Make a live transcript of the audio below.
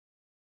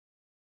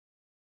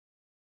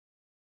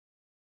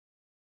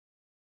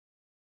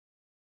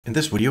In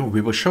this video,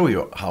 we will show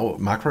you how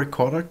Macro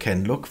Recorder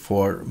can look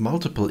for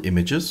multiple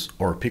images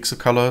or pixel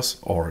colors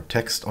or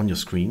text on your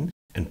screen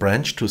and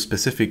branch to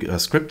specific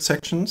script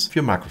sections of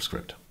your macro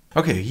script.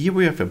 Okay, here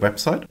we have a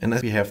website and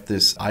we have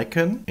this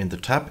icon in the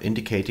tab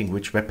indicating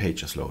which web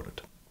page is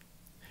loaded.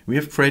 We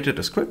have created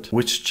a script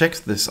which checks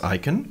this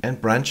icon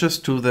and branches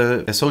to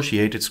the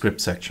associated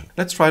script section.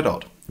 Let's try it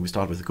out. We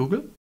start with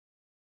Google.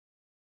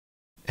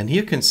 And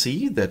here you can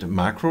see that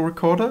Macro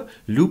Recorder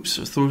loops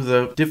through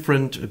the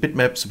different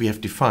bitmaps we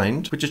have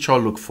defined, which it shall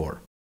look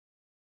for.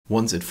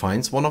 Once it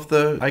finds one of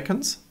the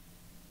icons,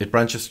 it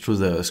branches to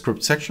the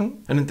script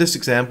section. And in this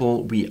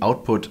example, we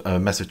output a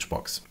message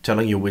box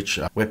telling you which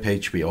web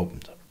page we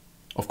opened.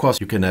 Of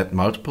course, you can add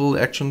multiple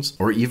actions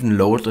or even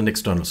load an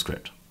external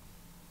script.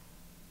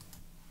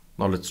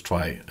 Now let's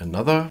try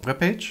another web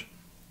page.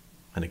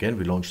 And again,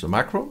 we launch the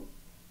macro.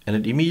 And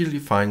it immediately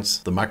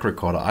finds the Macro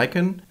Recorder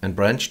icon and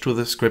branch to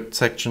the script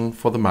section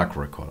for the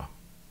Macro Recorder.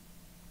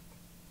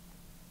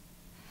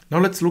 Now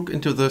let's look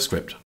into the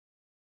script.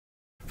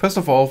 First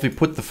of all, we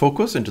put the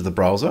focus into the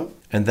browser,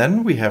 and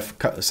then we have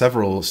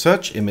several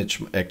search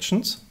image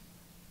actions.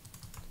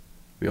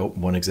 We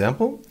open one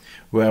example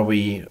where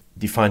we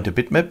define the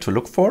bitmap to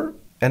look for,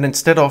 and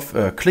instead of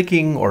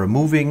clicking or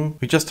moving,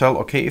 we just tell,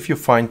 okay, if you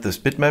find this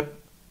bitmap,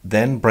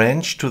 then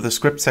branch to the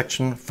script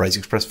section phrase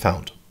express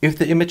found. If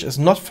the image is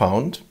not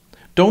found,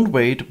 don't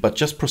wait, but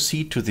just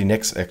proceed to the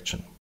next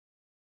action.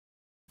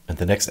 And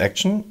the next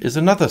action is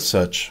another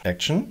search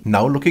action,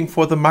 now looking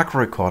for the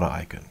Macro Recorder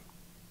icon.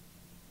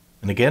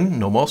 And again,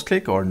 no mouse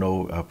click or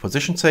no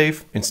position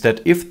save.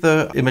 Instead, if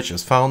the image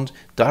is found,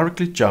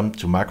 directly jump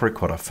to Macro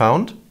Recorder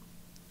found,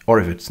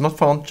 or if it's not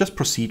found, just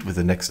proceed with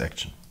the next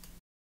action.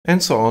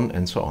 And so on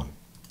and so on.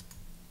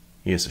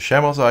 Here's a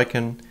share mouse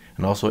icon,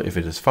 and also if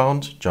it is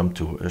found, jump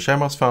to a share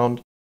mouse found,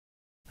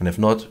 and if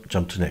not,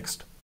 jump to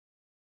next.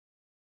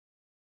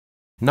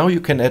 Now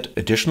you can add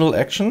additional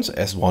actions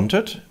as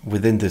wanted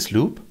within this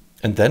loop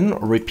and then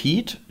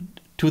repeat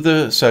to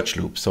the search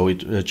loop. So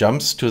it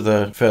jumps to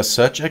the first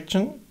search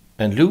action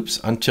and loops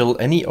until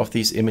any of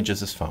these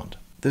images is found.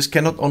 This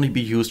can not only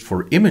be used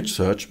for image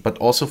search, but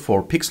also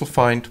for pixel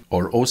find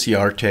or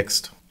OCR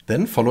text.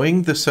 Then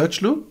following the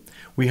search loop,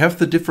 we have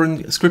the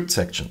different script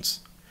sections.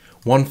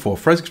 One for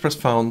phrase express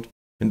found,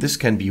 and this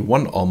can be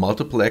one or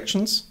multiple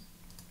actions,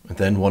 and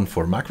then one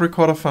for Macro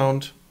Recorder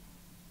found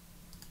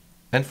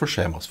and for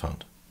share mouse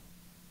found.